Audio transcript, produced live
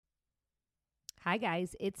Hi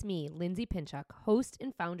guys, it's me, Lindsay Pinchuk, host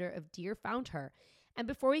and founder of Dear FoundHer. And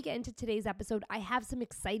before we get into today's episode, I have some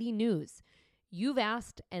exciting news. You've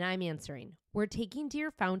asked and I'm answering. We're taking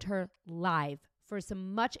Dear FoundHer live for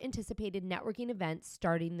some much anticipated networking events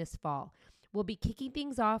starting this fall. We'll be kicking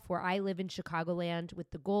things off where I live in Chicagoland with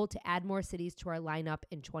the goal to add more cities to our lineup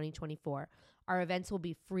in 2024. Our events will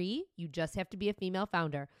be free. You just have to be a female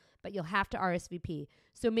founder, but you'll have to RSVP.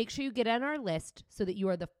 So make sure you get on our list so that you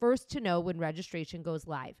are the first to know when registration goes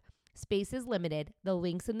live. Space is limited. The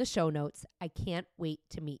link's in the show notes. I can't wait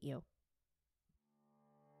to meet you.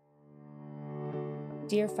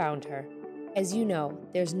 Dear FoundHer, as you know,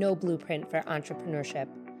 there's no blueprint for entrepreneurship.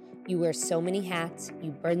 You wear so many hats,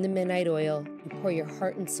 you burn the midnight oil, you pour your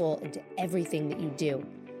heart and soul into everything that you do.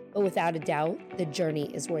 But without a doubt, the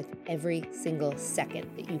journey is worth every single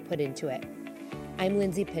second that you put into it. I'm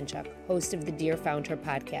Lindsay Pinchuk, host of the Dear FoundHer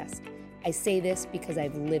podcast. I say this because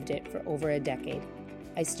I've lived it for over a decade.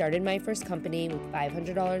 I started my first company with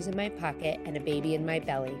 $500 in my pocket and a baby in my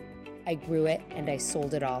belly. I grew it and I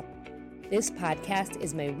sold it all. This podcast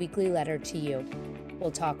is my weekly letter to you.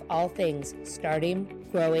 We'll talk all things starting,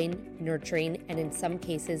 growing, nurturing, and in some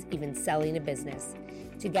cases, even selling a business.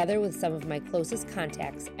 Together with some of my closest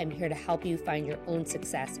contacts, I'm here to help you find your own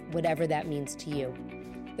success, whatever that means to you.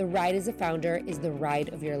 The ride as a founder is the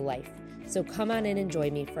ride of your life. So come on in and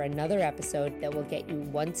join me for another episode that will get you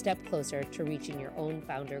one step closer to reaching your own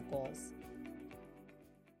founder goals.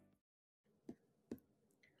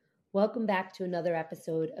 Welcome back to another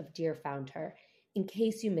episode of Dear FoundHer. In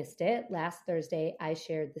case you missed it, last Thursday, I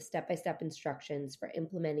shared the step-by-step instructions for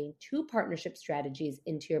implementing 2 partnership strategies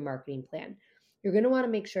into your marketing plan. You're going to want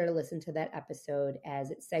to make sure to listen to that episode as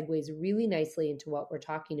it segues really nicely into what we're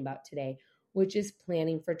talking about today, which is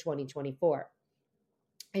planning for 2024.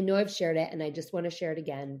 I know I've shared it and I just want to share it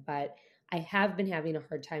again, but I have been having a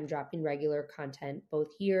hard time dropping regular content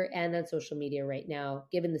both here and on social media right now,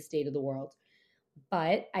 given the state of the world.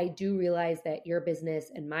 But I do realize that your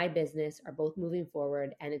business and my business are both moving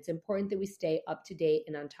forward, and it's important that we stay up to date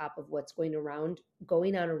and on top of what's going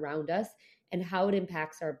on around us and how it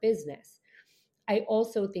impacts our business. I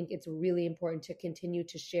also think it's really important to continue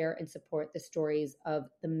to share and support the stories of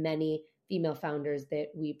the many female founders that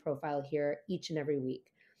we profile here each and every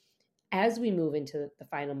week. As we move into the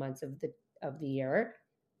final months of the year,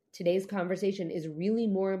 today's conversation is really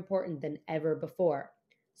more important than ever before.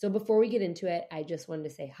 So before we get into it, I just wanted to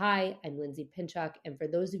say hi, I'm Lindsay Pinchuk, and for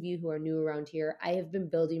those of you who are new around here, I have been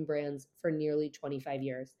building brands for nearly 25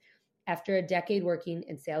 years. After a decade working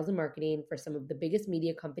in sales and marketing for some of the biggest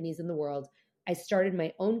media companies in the world, I started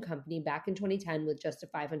my own company back in 2010 with just a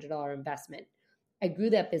 $500 investment. I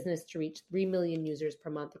grew that business to reach 3 million users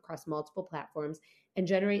per month across multiple platforms and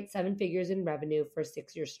generate 7 figures in revenue for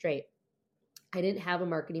 6 years straight. I didn't have a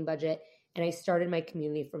marketing budget, and I started my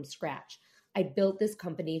community from scratch. I built this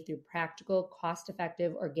company through practical,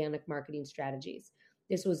 cost-effective, organic marketing strategies.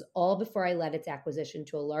 This was all before I led its acquisition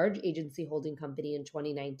to a large agency holding company in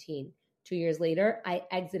 2019. 2 years later, I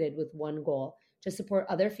exited with one goal: to support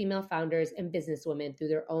other female founders and businesswomen through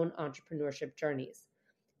their own entrepreneurship journeys.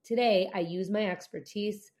 Today, I use my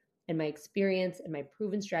expertise and my experience and my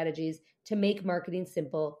proven strategies to make marketing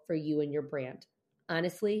simple for you and your brand.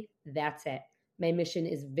 Honestly, that's it. My mission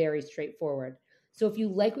is very straightforward. So if you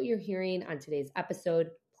like what you're hearing on today's episode,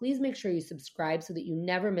 please make sure you subscribe so that you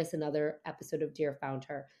never miss another episode of Dear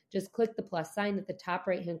FoundHer. Just click the plus sign at the top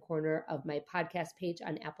right-hand corner of my podcast page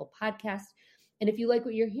on Apple Podcasts. And if you like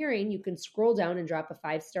what you're hearing, you can scroll down and drop a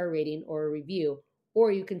 5-star rating or a review,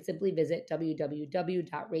 or you can simply visit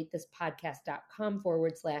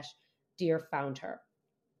www.ratethispodcast.com/Dear FoundHer.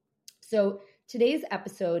 So today's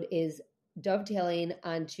episode is dovetailing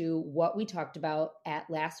onto what we talked about at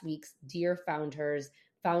last week's Dear FoundHer's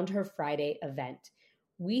FoundHer Friday event.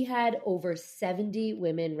 We had over 70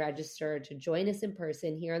 women register to join us in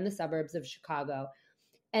person here in the suburbs of Chicago.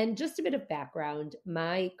 And just a bit of background,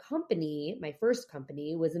 my company, my first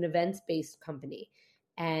company, was an events-based company.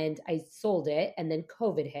 And I sold it, and then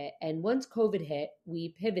COVID hit. And once COVID hit,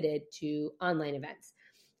 we pivoted to online events.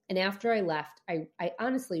 And after I left, I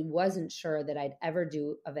honestly wasn't sure that I'd ever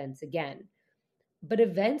do events again. But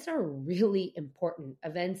events are really important.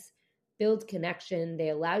 Events build connection. They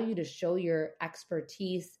allow you to show your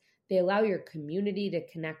expertise. They allow your community to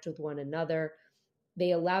connect with one another.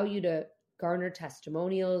 They allow you to garner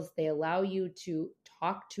testimonials. They allow you to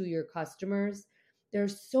talk to your customers.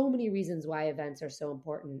 There's so many reasons why events are so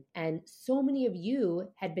important. And so many of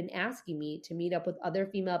you had been asking me to meet up with other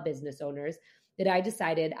female business owners that I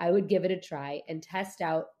decided I would give it a try and test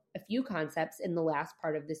out a few concepts in the last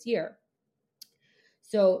part of this year.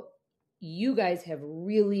 So you guys have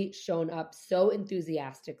really shown up so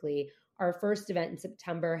enthusiastically. Our first event in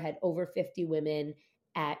September had over 50 women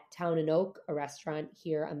at Town and Oak, a restaurant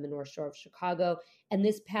here on the North Shore of Chicago. And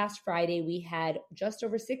this past Friday, we had just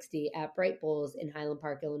over 60 at Bright Bowls in Highland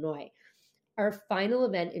Park, Illinois. Our final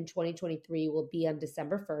event in 2023 will be on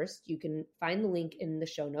December 1st. You can find the link in the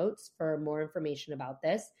show notes for more information about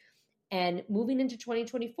this. And moving into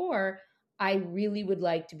 2024, I really would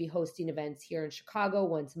like to be hosting events here in Chicago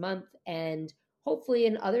once a month and hopefully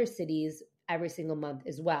in other cities every single month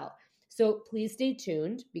as well. So please stay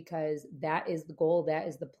tuned because that is the goal, that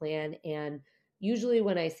is the plan. And usually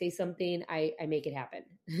when I say something, I make it happen.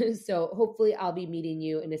 So hopefully I'll be meeting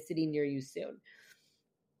you in a city near you soon.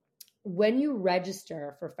 When you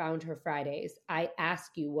register for FoundHer Fridays, I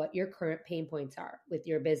ask you what your current pain points are with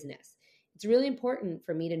your business. It's really important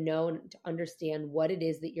for me to know and to understand what it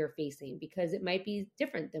is that you're facing because it might be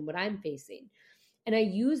different than what I'm facing. And I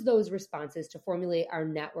use those responses to formulate our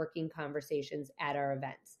networking conversations at our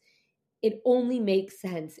events. It only makes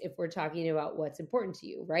sense if we're talking about what's important to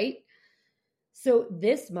you, right? So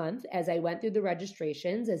this month, as I went through the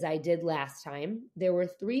registrations, as I did last time, there were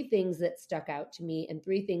 3 things that stuck out to me and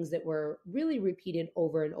 3 things that were really repeated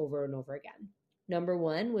over and over and over again. Number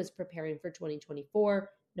 1 was preparing for 2024.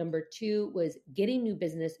 Number 2 was getting new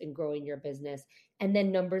business and growing your business. And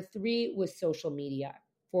then number 3 was social media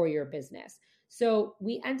for your business. So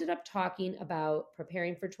we ended up talking about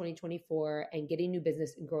preparing for 2024 and getting new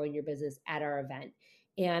business and growing your business at our event.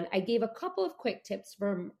 And I gave a couple of quick tips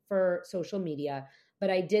for social media, but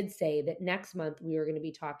I did say that next month we were going to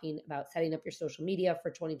be talking about setting up your social media for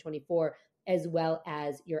 2024 as well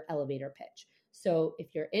as your elevator pitch. So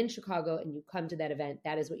if you're in Chicago and you come to that event,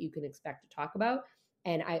 that is what you can expect to talk about.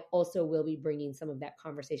 And I also will be bringing some of that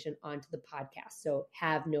conversation onto the podcast. So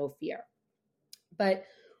have no fear. But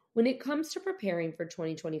when it comes to preparing for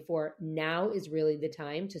 2024, now is really the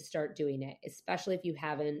time to start doing it, especially if you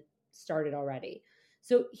haven't started already.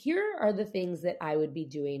 So here are the things that I would be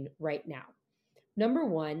doing right now. Number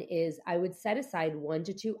 1 is I would set aside 1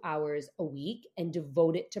 to 2 hours a week and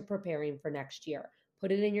devote it to preparing for next year.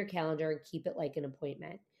 Put it in your calendar and keep it like an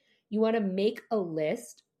appointment. You want to make a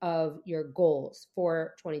list of your goals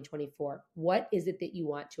for 2024. What is it that you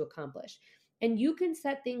want to accomplish? And you can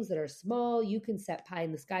set things that are small. You can set pie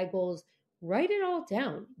in the sky goals. Write it all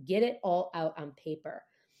down. Get it all out on paper.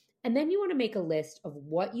 And then you want to make a list of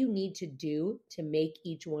what you need to do to make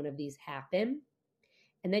each one of these happen.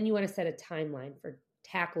 And then you want to set a timeline for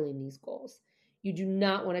tackling these goals. You do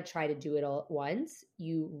not want to try to do it all at once.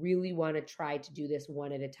 You really want to try to do this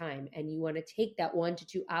one at a time. And you want to take that 1 to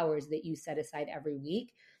 2 hours that you set aside every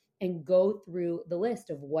week and go through the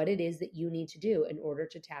list of what it is that you need to do in order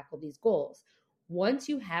to tackle these goals. Once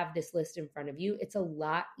you have this list in front of you, it's a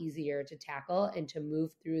lot easier to tackle and to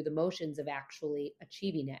move through the motions of actually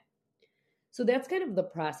achieving it. So that's kind of the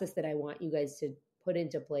process that I want you guys to put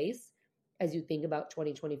into place as you think about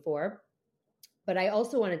 2024. But I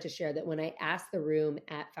also wanted to share that when I asked the room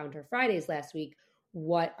at FoundHer Fridays last week,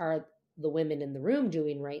 what are the women in the room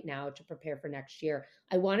doing right now to prepare for next year,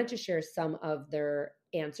 I wanted to share some of their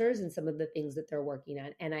answers and some of the things that they're working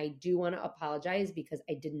on. And I do want to apologize because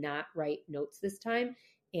I did not write notes this time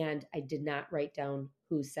and I did not write down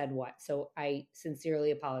who said what. So I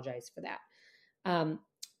sincerely apologize for that.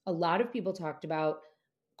 A lot of people talked about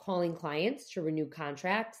calling clients to renew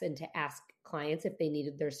contracts and to ask clients if they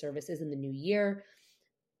needed their services in the new year.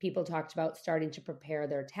 People talked about starting to prepare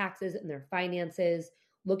their taxes and their finances,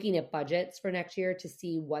 looking at budgets for next year to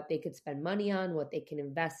see what they could spend money on, what they can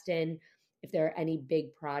invest in, if there are any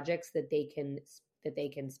big projects that they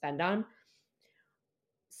can spend on.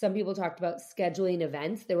 Some people talked about scheduling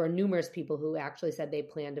events. There were numerous people who actually said they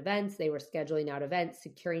planned events. They were scheduling out events,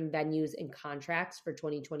 securing venues and contracts for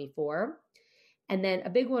 2024. And then a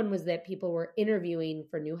big one was that people were interviewing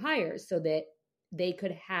for new hires so that they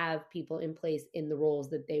could have people in place in the roles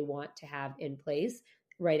that they want to have in place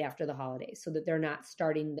right after the holidays so that they're not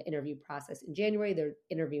starting the interview process in January, they're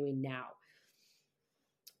interviewing now.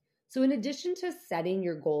 So in addition to setting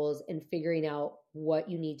your goals and figuring out what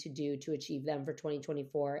you need to do to achieve them for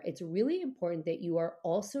 2024, it's really important that you are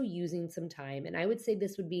also using some time, and I would say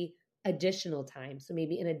this would be additional time, so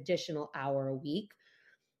maybe an additional hour a week,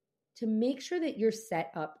 to make sure that you're set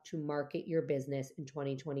up to market your business in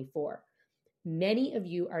 2024. Many of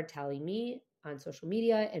you are telling me on social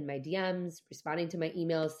media and my DMs, responding to my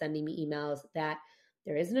emails, sending me emails that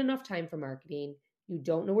there isn't enough time for marketing, you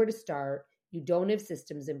don't know where to start, you don't have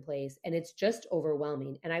systems in place, and it's just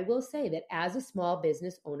overwhelming. And I will say that as a small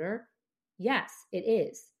business owner, yes, it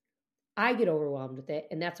is. I get overwhelmed with it,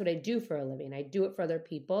 and that's what I do for a living. I do it for other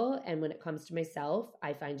people, and when it comes to myself,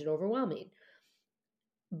 I find it overwhelming.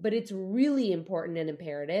 But it's really important and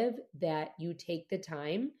imperative that you take the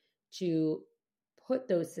time to put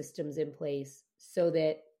those systems in place so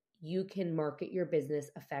that you can market your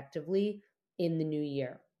business effectively in the new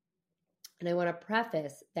year. And I want to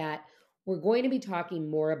preface that we're going to be talking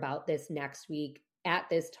more about this next week at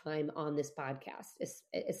this time on this podcast,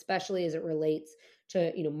 especially as it relates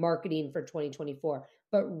to, marketing for 2024.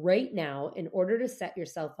 But right now, in order to set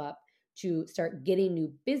yourself up to start getting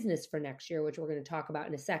new business for next year, which we're going to talk about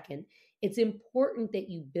in a second, it's important that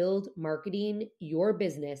you build marketing your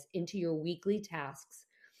business into your weekly tasks.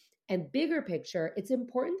 And bigger picture, it's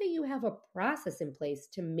important that you have a process in place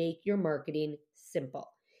to make your marketing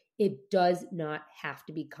simple. It does not have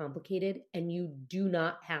to be complicated, and you do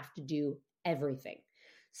not have to do everything.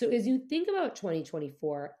 So as you think about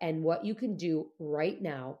 2024 and what you can do right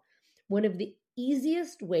now, one of the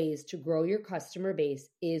easiest ways to grow your customer base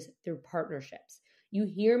is through partnerships. You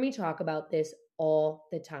hear me talk about this all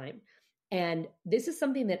the time. And this is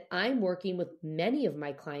something that I'm working with many of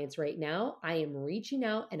my clients right now. I am reaching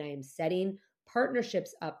out and I am setting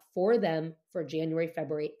partnerships up for them for January,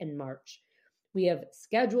 February, and March. We have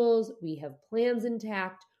schedules, we have plans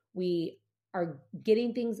intact, we are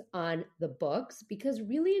getting things on the books because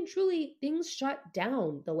really and truly things shut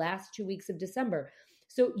down the last 2 weeks of December.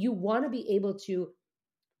 So you want to be able to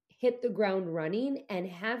hit the ground running and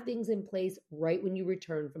have things in place right when you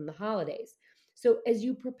return from the holidays. So as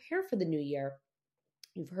you prepare for the new year,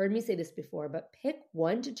 you've heard me say this before, but pick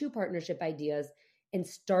 1 to 2 partnership ideas and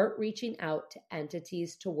start reaching out to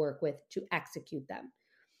entities to work with to execute them.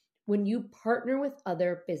 When you partner with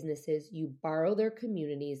other businesses, you borrow their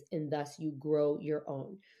communities and thus you grow your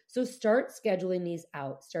own. So start scheduling these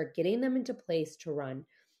out, start getting them into place to run.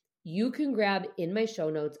 You can grab in my show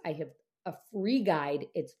notes, I have a free guide.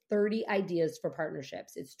 It's 30 ideas for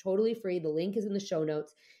partnerships. It's totally free. The link is in the show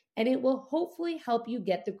notes, and it will hopefully help you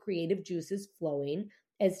get the creative juices flowing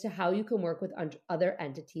as to how you can work with other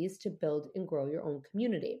entities to build and grow your own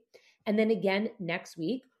community. And then again, next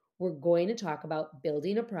week, we're going to talk about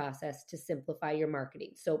building a process to simplify your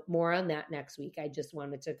marketing. So more on that next week. I just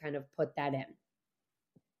wanted to kind of put that in.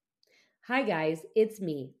 Hi guys, it's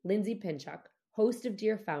me, Lindsay Pinchuk, host of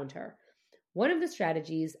Dear FoundHer. One of the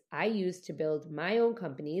strategies I use to build my own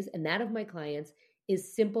companies and that of my clients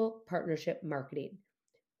is simple partnership marketing.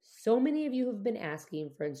 So many of you have been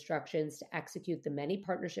asking for instructions to execute the many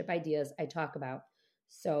partnership ideas I talk about.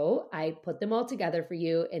 So I put them all together for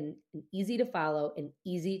you in an easy to follow and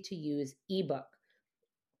easy to use ebook.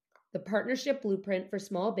 The Partnership Blueprint for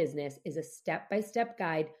Small Business is a step-by-step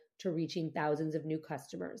guide to reaching thousands of new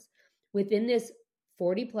customers. Within this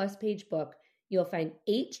 40-plus page book, you'll find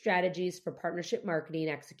 8 strategies for partnership marketing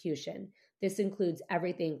execution. This includes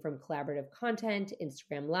everything from collaborative content,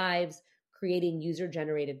 Instagram Lives, creating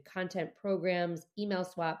user-generated content programs, email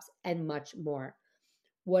swaps, and much more.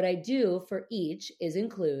 What I do for each is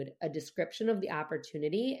include a description of the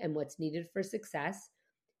opportunity and what's needed for success,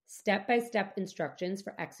 step-by-step instructions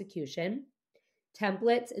for execution,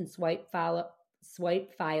 templates and swipe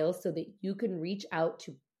files so that you can reach out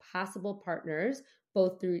to possible partners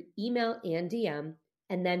both through email and DM,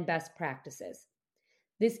 and then best practices.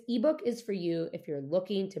 This ebook is for you if you're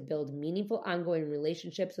looking to build meaningful ongoing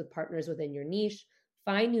relationships with partners within your niche,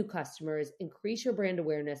 find new customers, increase your brand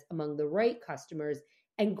awareness among the right customers,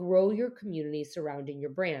 and grow your community surrounding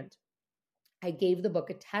your brand. I gave the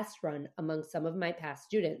book a test run among some of my past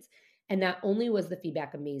students, and not only was the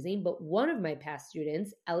feedback amazing, but one of my past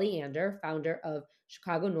students, Ellie Ander, founder of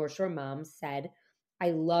Chicago North Shore Moms, said,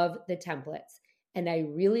 "I love the templates, and I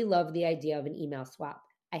really love the idea of an email swap.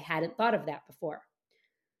 I hadn't thought of that before."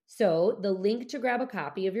 So the link to grab a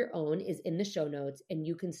copy of your own is in the show notes, and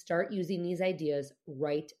you can start using these ideas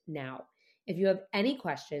right now. If you have any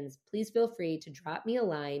questions, please feel free to drop me a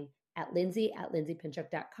line at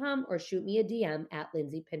lindsay@lindsaypinchuk.com or shoot me a DM at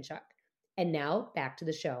lindsaypinchuk. And now back to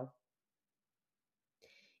the show.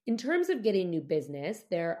 In terms of getting new business,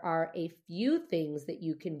 there are a few things that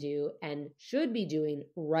you can do and should be doing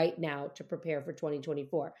right now to prepare for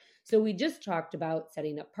 2024. So we just talked about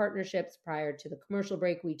setting up partnerships prior to the commercial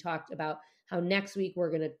break. We talked about how next week we're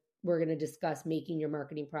going to discuss making your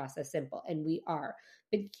marketing process simple, and we are.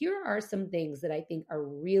 But here are some things that I think are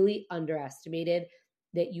really underestimated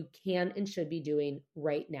that you can and should be doing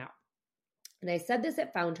right now. And I said this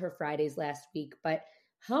at FoundHer Fridays last week, but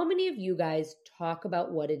how many of you guys talk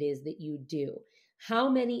about what it is that you do? How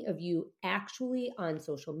many of you actually on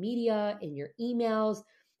social media, in your emails,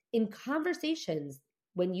 in conversations,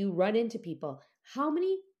 when you run into people, how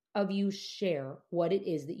many of you share what it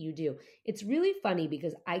is that you do. It's really funny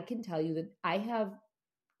because I can tell you that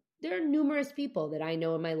there are numerous people that I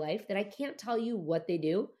know in my life that I can't tell you what they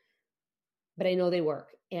do, but I know they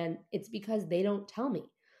work. And it's because they don't tell me.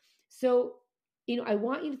 So, I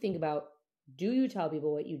want you to think about, do you tell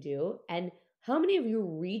people what you do? And how many of you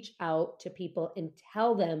reach out to people and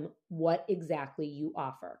tell them what exactly you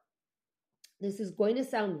offer? This is going to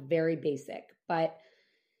sound very basic, but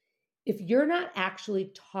if you're not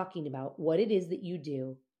actually talking about what it is that you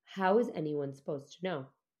do, how is anyone supposed to know?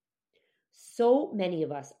 So many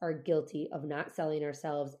of us are guilty of not selling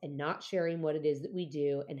ourselves and not sharing what it is that we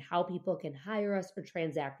do and how people can hire us or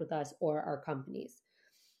transact with us or our companies.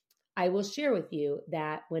 I will share with you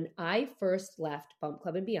that when I first left Bump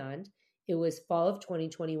Club and Beyond, it was fall of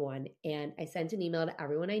 2021, and I sent an email to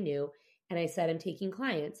everyone I knew, and I said, I'm taking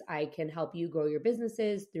clients. I can help you grow your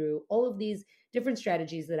businesses through all of these different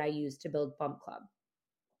strategies that I use to build Bump Club.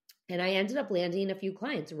 And I ended up landing a few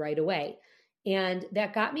clients right away. And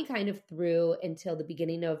that got me kind of through until the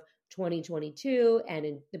beginning of 2022. And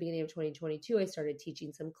in the beginning of 2022, I started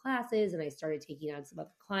teaching some classes and I started taking on some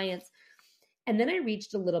other clients. And then I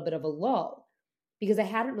reached a little bit of a lull because I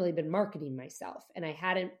hadn't really been marketing myself and I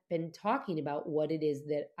hadn't been talking about what it is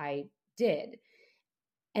that I did.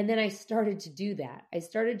 And then I started to do that. I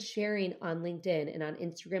started sharing on LinkedIn and on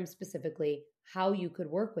Instagram specifically how you could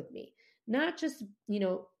work with me. Not just,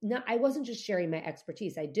 I wasn't just sharing my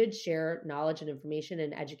expertise. I did share knowledge and information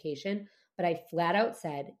and education, but I flat out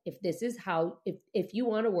said, if you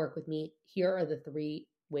want to work with me, here are the 3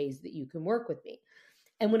 ways that you can work with me.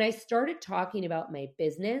 And when I started talking about my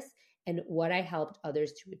business and what I helped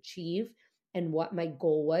others to achieve and what my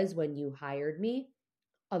goal was when you hired me,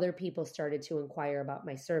 other people started to inquire about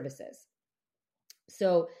my services.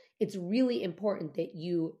 So it's really important that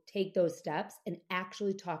you take those steps and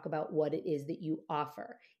actually talk about what it is that you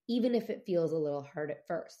offer, even if it feels a little hard at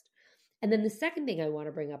first. And then the second thing I want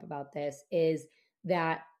to bring up about this is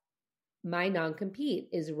that my non-compete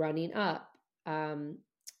is running up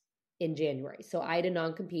in January. So I had a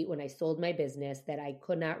non-compete when I sold my business that I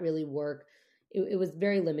could not really work. It was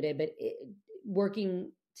very limited, but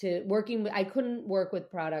I couldn't work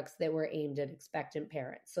with products that were aimed at expectant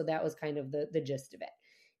parents. So that was kind of the gist of it.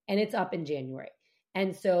 And it's up in January.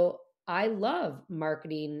 And so I love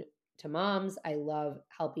marketing to moms. I love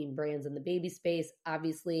helping brands in the baby space.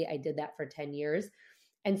 Obviously, I did that for 10 years.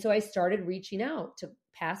 And so I started reaching out to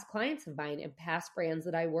past clients of mine and past brands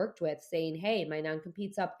that I worked with saying, hey, my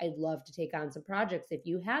non-compete's up. I'd love to take on some projects if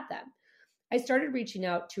you had them. I started reaching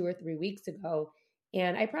out 2 or 3 weeks ago,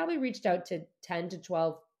 and I probably reached out to 10 to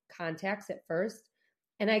 12 contacts at first.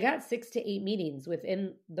 And I got 6 to 8 meetings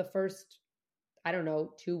within the first,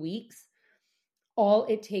 2 weeks. All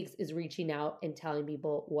it takes is reaching out and telling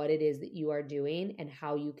people what it is that you are doing and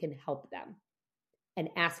how you can help them and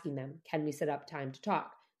asking them, can we set up time to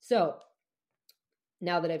talk? So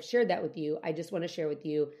now that I've shared that with you, I just want to share with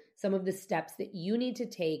you some of the steps that you need to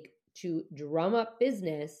take to drum up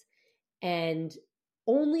business. And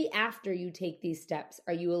only after you take these steps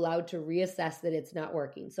are you allowed to reassess that it's not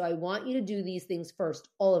working. So I want you to do these things first,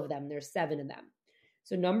 all of them. There's 7 of them.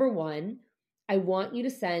 So number 1, I want you to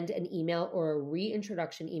send an email or a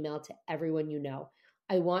reintroduction email to everyone you know.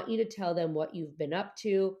 I want you to tell them what you've been up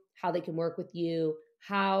to, how they can work with you,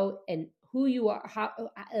 how and who you are.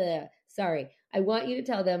 I want you to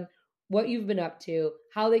tell them what you've been up to,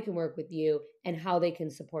 how they can work with you, and how they can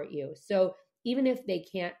support you. So even if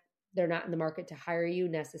they're not in the market to hire you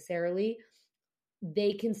necessarily,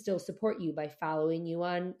 they can still support you by following you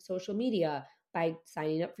on social media, by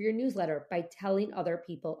signing up for your newsletter, by telling other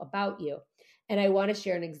people about you. And I want to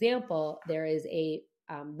share an example. There is a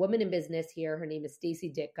woman in business here. Her name is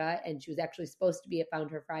Stacy Ditka, and she was actually supposed to be at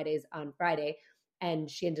FoundHer Fridays on Friday, and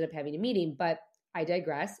she ended up having a meeting, but I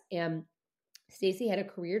digress. And Stacy had a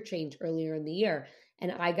career change earlier in the year,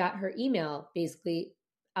 and I got her email basically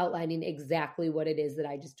outlining exactly what it is that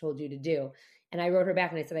I just told you to do. And I wrote her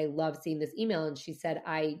back and I said, I love seeing this email. And she said,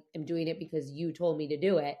 I am doing it because you told me to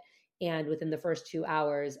do it. And within the first 2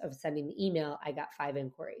 hours of sending the email, I got 5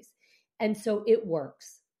 inquiries. And so it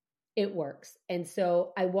works. It works. And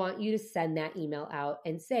so I want you to send that email out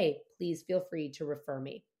and say, please feel free to refer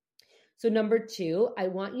me. So number 2, I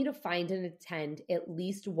want you to find and attend at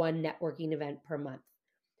least one networking event per month.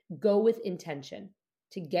 Go with intention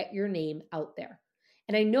to get your name out there.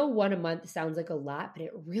 And I know 1 a month sounds like a lot, but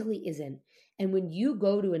it really isn't. And when you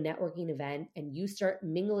go to a networking event and you start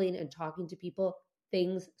mingling and talking to people,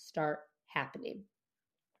 things start happening.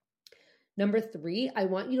 Number 3, I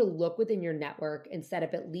want you to look within your network and set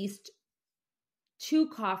up at least 2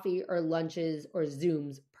 coffee or lunches or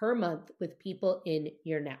Zooms per month with people in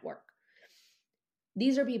your network.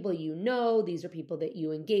 These are people you know, these are people that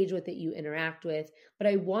you engage with, that you interact with, but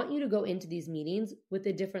I want you to go into these meetings with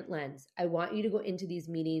a different lens. I want you to go into these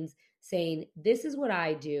meetings saying, this is what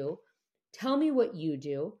I do. Tell me what you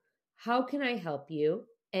do. How can I help you?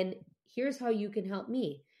 And here's how you can help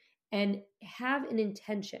me. And have an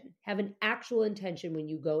intention, have an actual intention when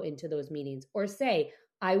you go into those meetings, or say,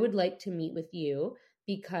 I would like to meet with you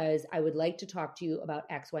because I would like to talk to you about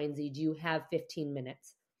X, Y, and Z. Do you have 15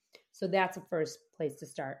 minutes? So that's a first place to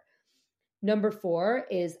start. Number 4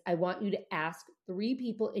 is I want you to ask 3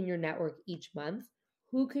 people in your network each month,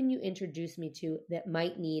 who can you introduce me to that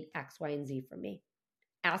might need X, Y, and Z from me?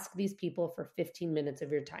 Ask these people for 15 minutes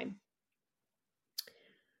of your time.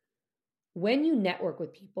 When you network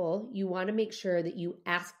with people, you want to make sure that you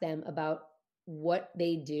ask them about what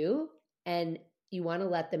they do, and you want to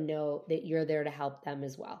let them know that you're there to help them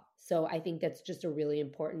as well. So I think that's just a really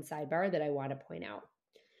important sidebar that I want to point out.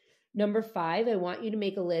 Number 5, I want you to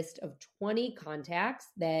make a list of 20 contacts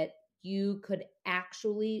that you could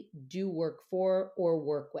actually do work for or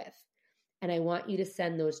work with. And I want you to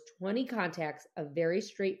send those 20 contacts a very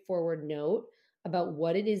straightforward note about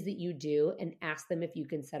what it is that you do and ask them if you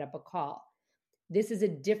can set up a call. This is a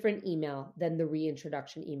different email than the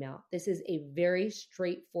reintroduction email. This is a very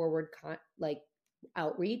straightforward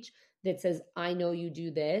outreach that says, I know you do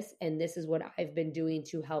this, and this is what I've been doing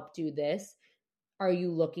to help do this. Are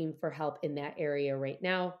you looking for help in that area right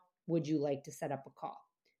now? Would you like to set up a call?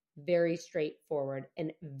 Very straightforward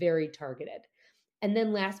and very targeted. And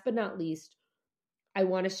then last but not least, I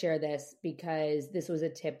want to share this because this was a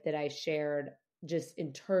tip that I shared just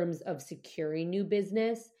in terms of securing new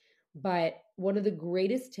business. But one of the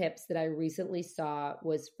greatest tips that I recently saw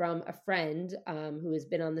was from a friend who has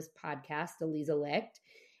been on this podcast, Eliza Licht.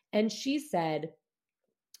 And she said,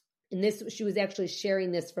 she was actually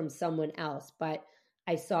sharing this from someone else, but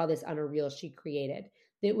I saw this on a reel she created,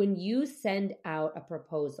 that when you send out a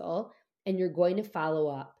proposal and you're going to follow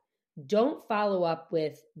up, don't follow up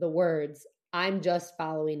with the words, I'm just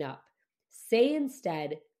following up. Say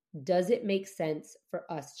instead, does it make sense for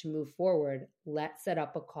us to move forward? Let's set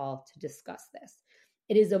up a call to discuss this.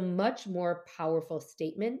 It is a much more powerful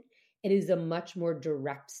statement. It is a much more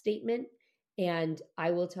direct statement. And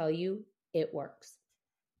I will tell you, it works.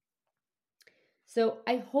 So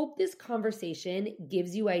I hope this conversation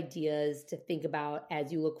gives you ideas to think about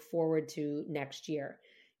as you look forward to next year.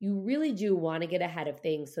 You really do want to get ahead of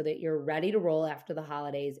things so that you're ready to roll after the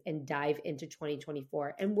holidays and dive into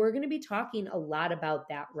 2024. And we're going to be talking a lot about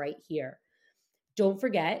that right here. Don't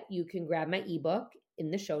forget, you can grab my ebook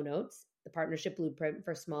in the show notes, The Partnership Blueprint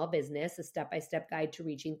for Small Business, a step-by-step guide to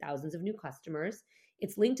reaching thousands of new customers.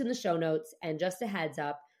 It's linked in the show notes. And just a heads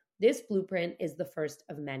up, this blueprint is the first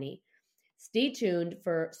of many. Stay tuned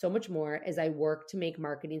for so much more as I work to make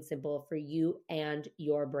marketing simple for you and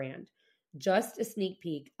your brand. Just a sneak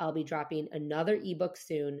peek, I'll be dropping another ebook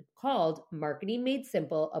soon called Marketing Made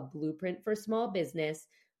Simple, a Blueprint for Small Business,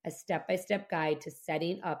 a step-by-step guide to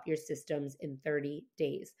setting up your systems in 30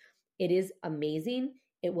 days. It is amazing.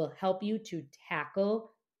 It will help you to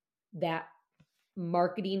tackle that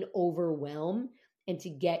marketing overwhelm and to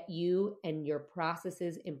get you and your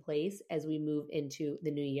processes in place as we move into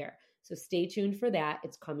the new year. So stay tuned for that.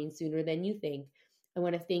 It's coming sooner than you think. I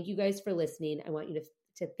want to thank you guys for listening. I want you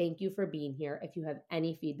to thank you for being here. If you have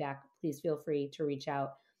any feedback, please feel free to reach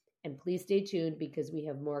out. And please stay tuned because we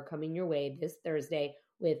have more coming your way this Thursday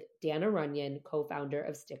with Dana Runyon, co-founder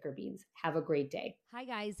of Sticker Beans. Have a great day. Hi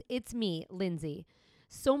guys, it's me, Lindsay.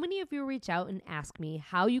 So many of you reach out and ask me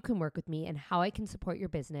how you can work with me and how I can support your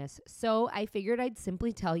business. So I figured I'd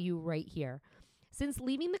simply tell you right here. Since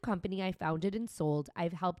leaving the company I founded and sold,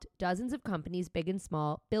 I've helped dozens of companies, big and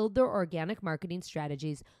small, build their organic marketing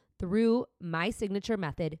strategies through my signature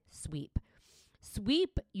method, Sweep.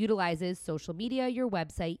 Sweep utilizes social media, your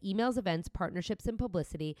website, emails, events, partnerships, and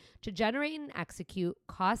publicity to generate and execute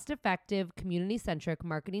cost-effective, community-centric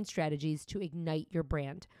marketing strategies to ignite your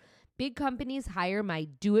brand. Big companies hire my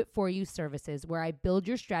do-it-for-you services where I build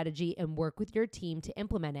your strategy and work with your team to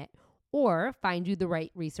implement it or find you the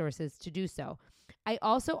right resources to do so. I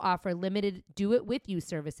also offer limited do-it-with-you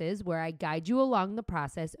services where I guide you along the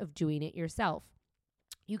process of doing it yourself.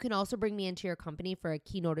 You can also bring me into your company for a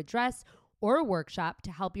keynote address or a workshop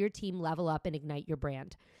to help your team level up and ignite your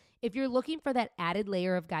brand. If you're looking for that added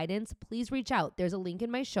layer of guidance, please reach out. There's a link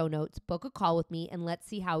in my show notes. Book a call with me and let's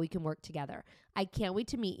see how we can work together. I can't wait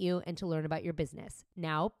to meet you and to learn about your business.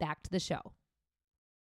 Now, back to the show.